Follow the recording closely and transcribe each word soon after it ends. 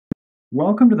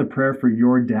Welcome to the prayer for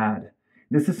your dad.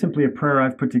 This is simply a prayer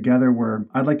I've put together where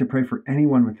I'd like to pray for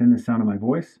anyone within the sound of my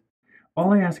voice.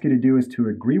 All I ask you to do is to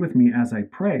agree with me as I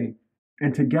pray,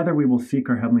 and together we will seek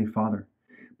our Heavenly Father.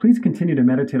 Please continue to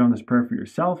meditate on this prayer for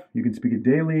yourself. You can speak it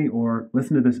daily or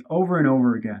listen to this over and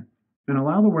over again, and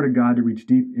allow the Word of God to reach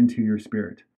deep into your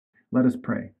spirit. Let us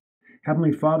pray.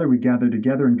 Heavenly Father, we gather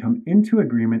together and come into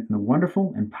agreement in the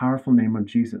wonderful and powerful name of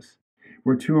Jesus.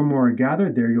 Where two or more are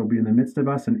gathered, there you'll be in the midst of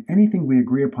us, and anything we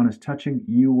agree upon as touching,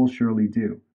 you will surely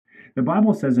do. The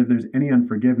Bible says if there's any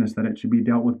unforgiveness, that it should be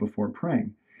dealt with before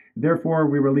praying. Therefore,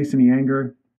 we release any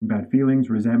anger, bad feelings,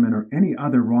 resentment, or any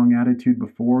other wrong attitude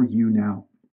before you now.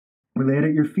 We lay it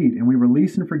at your feet, and we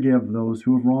release and forgive those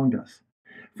who have wronged us.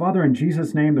 Father, in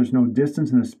Jesus' name, there's no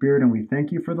distance in the Spirit, and we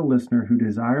thank you for the listener who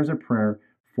desires a prayer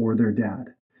for their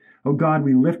dad. Oh God,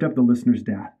 we lift up the listener's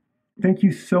dad. Thank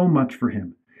you so much for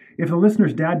him. If the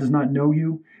listener's dad does not know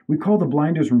you, we call the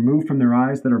blinders removed from their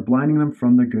eyes that are blinding them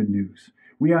from the good news.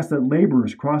 We ask that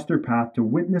laborers cross their path to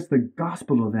witness the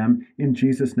gospel to them in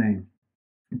Jesus' name.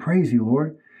 Praise you,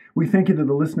 Lord. We thank you that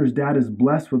the listener's dad is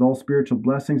blessed with all spiritual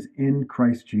blessings in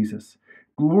Christ Jesus.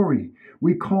 Glory.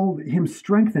 We call him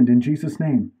strengthened in Jesus'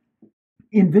 name,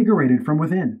 invigorated from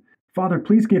within. Father,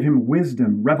 please give him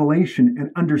wisdom, revelation,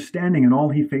 and understanding in all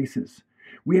he faces.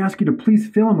 We ask you to please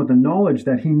fill him with the knowledge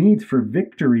that he needs for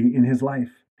victory in his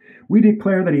life. We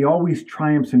declare that he always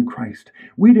triumphs in Christ.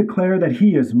 We declare that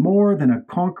he is more than a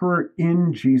conqueror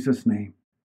in Jesus' name.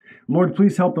 Lord,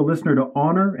 please help the listener to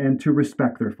honor and to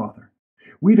respect their father.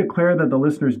 We declare that the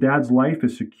listener's dad's life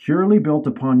is securely built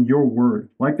upon your word,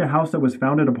 like the house that was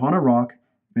founded upon a rock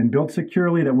and built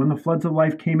securely, that when the floods of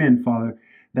life came in, Father,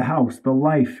 the house, the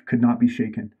life could not be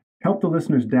shaken. Help the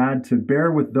listener's dad to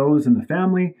bear with those in the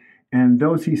family and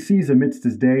those he sees amidst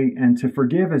his day, and to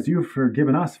forgive as you've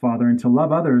forgiven us, Father, and to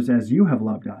love others as you have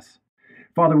loved us.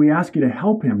 Father, we ask you to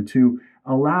help him to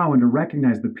allow and to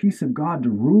recognize the peace of God to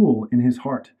rule in his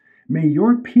heart. May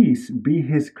your peace be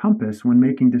his compass when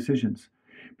making decisions.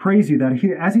 Praise you that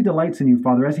as he delights in you,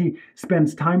 Father, as he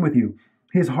spends time with you,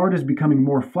 his heart is becoming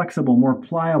more flexible, more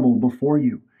pliable before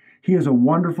you. He is a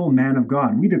wonderful man of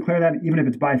God. We declare that even if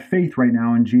it's by faith right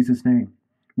now in Jesus' name.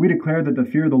 We declare that the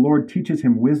fear of the Lord teaches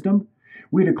him wisdom.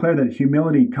 We declare that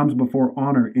humility comes before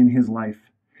honor in his life.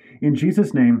 In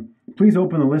Jesus' name, please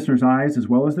open the listener's eyes as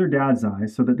well as their dad's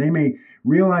eyes so that they may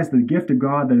realize the gift of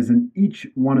God that is in each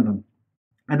one of them.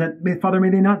 And that, Father, may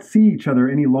they not see each other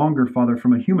any longer, Father,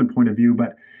 from a human point of view,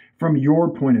 but from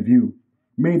your point of view.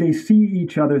 May they see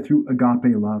each other through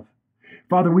agape love.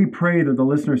 Father, we pray that the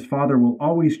listener's father will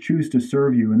always choose to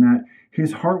serve you and that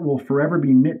his heart will forever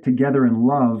be knit together in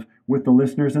love with the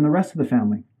listeners and the rest of the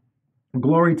family.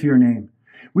 Glory to your name.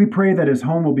 We pray that his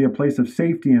home will be a place of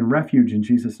safety and refuge in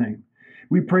Jesus' name.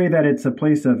 We pray that it's a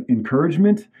place of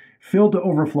encouragement, filled to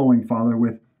overflowing, Father,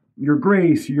 with your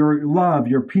grace, your love,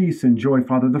 your peace and joy,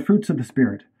 Father, the fruits of the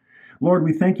Spirit. Lord,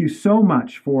 we thank you so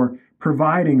much for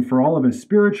providing for all of his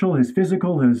spiritual, his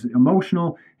physical, his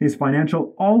emotional, his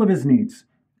financial, all of his needs.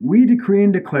 We decree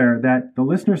and declare that the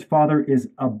listener's father is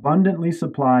abundantly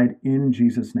supplied in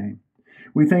Jesus' name.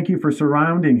 We thank you for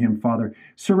surrounding him, Father,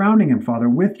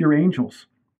 with your angels.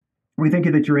 We thank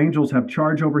you that your angels have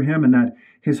charge over him and that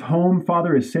his home,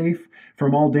 Father, is safe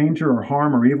from all danger or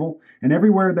harm or evil, and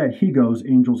everywhere that he goes,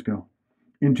 angels go.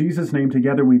 In Jesus' name,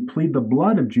 together we plead the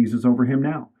blood of Jesus over him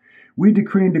now. We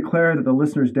decree and declare that the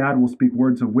listener's dad will speak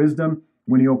words of wisdom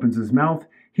when he opens his mouth.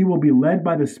 He will be led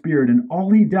by the Spirit in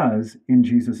all he does in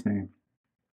Jesus' name.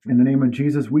 In the name of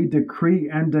Jesus, we decree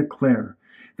and declare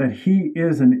that he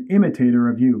is an imitator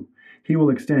of you. He will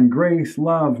extend grace,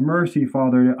 love, mercy,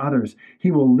 Father, to others.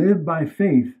 He will live by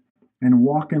faith and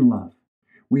walk in love.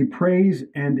 We praise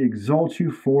and exalt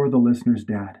you for the listener's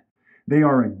dad. They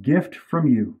are a gift from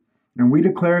you. And we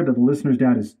declare that the listener's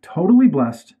dad is totally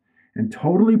blessed and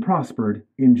totally prospered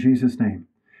in Jesus' name.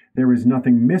 There is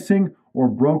nothing missing or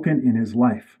broken in his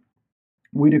life.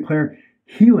 We declare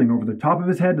healing over the top of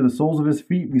his head to the soles of his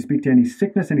feet. We speak to any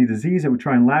sickness, any disease that would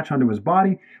try and latch onto his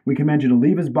body. We command you to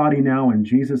leave his body now in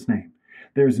Jesus' name.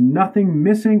 There's nothing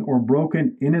missing or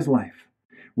broken in his life.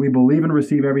 We believe and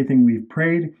receive everything we've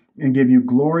prayed and give you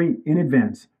glory in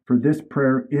advance, for this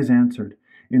prayer is answered.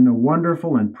 In the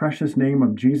wonderful and precious name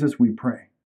of Jesus we pray.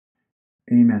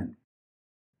 Amen.